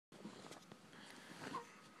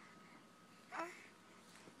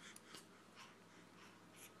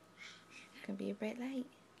gonna be a bright light.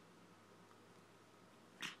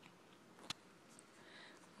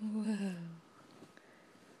 Whoa.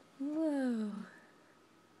 Whoa.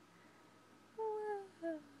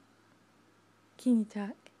 Whoa. Can you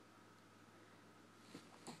talk?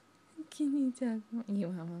 Can you talk? You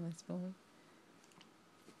want Mama's phone?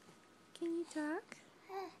 Can you talk?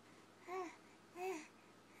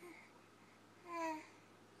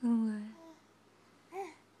 What?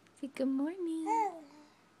 Say good morning.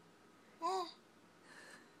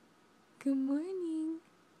 Good morning.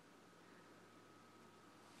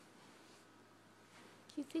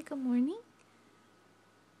 Can you say good morning?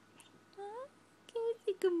 Huh? Can you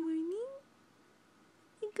say good morning?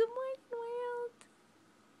 Say good morning, world.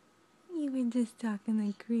 You were just talking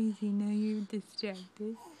like crazy. Now you're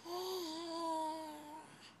distracted.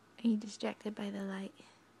 Are you distracted by the light?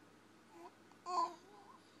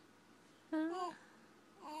 Huh?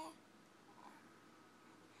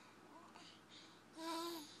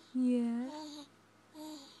 Yeah.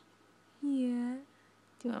 Yeah.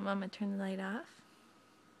 Do you want Mama to turn the light off?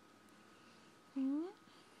 Hmm?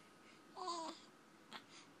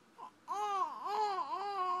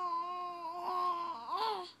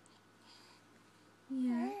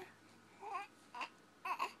 Yeah.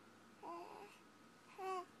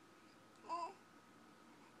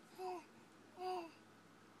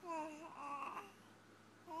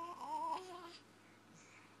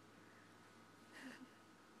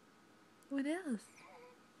 What else?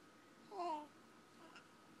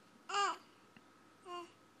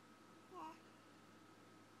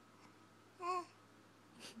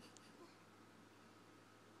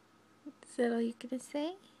 Is that all you're gonna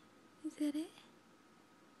say? Is that it?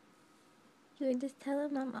 You were just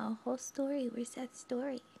telling Mama a whole story. Where's that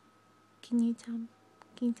story? Can you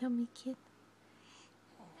tell me, kid?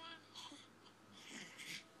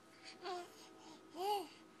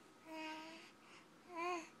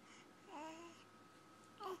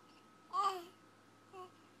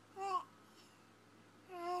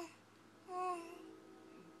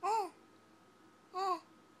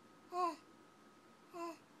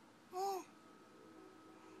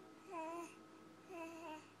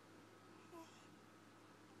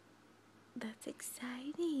 That's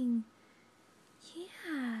exciting.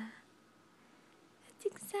 Yeah. That's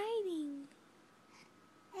exciting.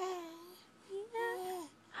 Yeah.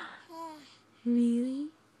 Really?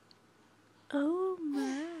 Oh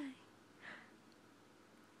my.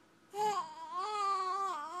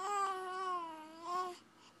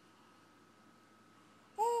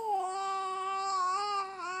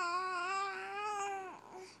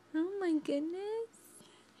 Oh my goodness.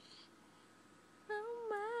 Oh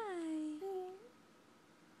my.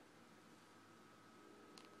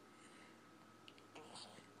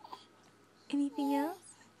 Anything else?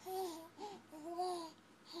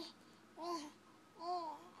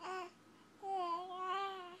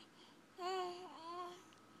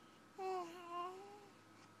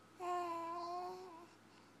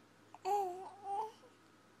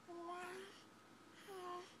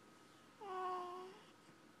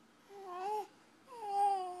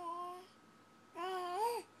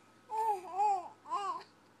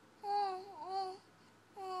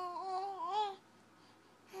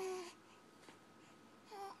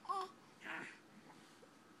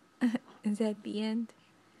 Is that the end?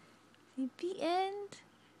 Is it the end?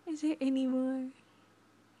 Is there any more?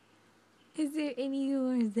 Is there any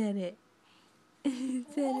more? Is that it? Is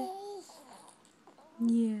that it?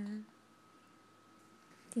 Yeah.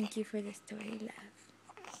 Thank you for the story, love.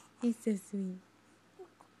 You're so sweet.